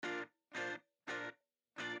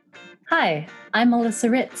Hi, I'm Melissa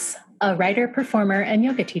Ritz, a writer, performer, and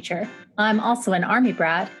yoga teacher. I'm also an Army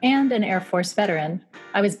brat and an Air Force veteran.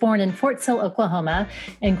 I was born in Fort Sill, Oklahoma,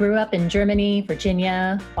 and grew up in Germany,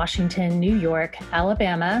 Virginia, Washington, New York,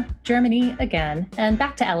 Alabama, Germany again, and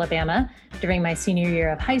back to Alabama during my senior year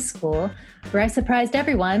of high school, where I surprised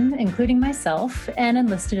everyone, including myself, and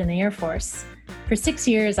enlisted in the Air Force. For 6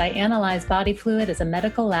 years, I analyzed body fluid as a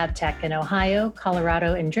medical lab tech in Ohio,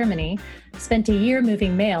 Colorado, and Germany, spent a year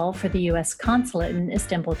moving mail for the U.S. consulate in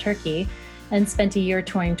Istanbul, Turkey, and spent a year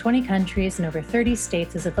touring 20 countries and over 30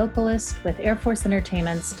 states as a vocalist with Air Force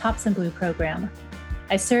Entertainment's Tops in Blue program.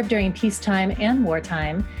 I served during peacetime and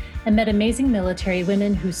wartime and met amazing military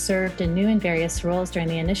women who served in new and various roles during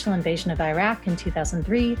the initial invasion of Iraq in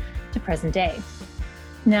 2003 to present day.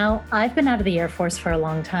 Now, I've been out of the Air Force for a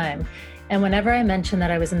long time, and whenever I mention that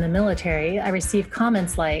I was in the military, I receive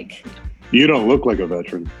comments like, "You don't look like a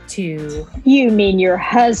veteran." To, "You mean your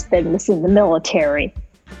husband was in the military?"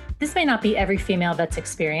 This may not be every female vet's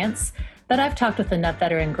experience, but I've talked with enough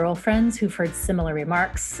veteran girlfriends who've heard similar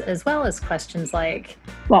remarks, as well as questions like,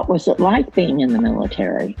 "What was it like being in the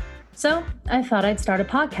military?" So I thought I'd start a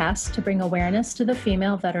podcast to bring awareness to the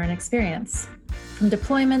female veteran experience. From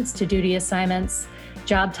deployments to duty assignments,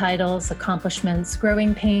 job titles, accomplishments,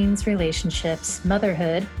 growing pains, relationships,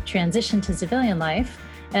 motherhood, transition to civilian life,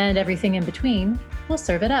 and everything in between, we'll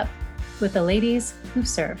serve it up with the ladies who've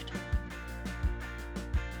served.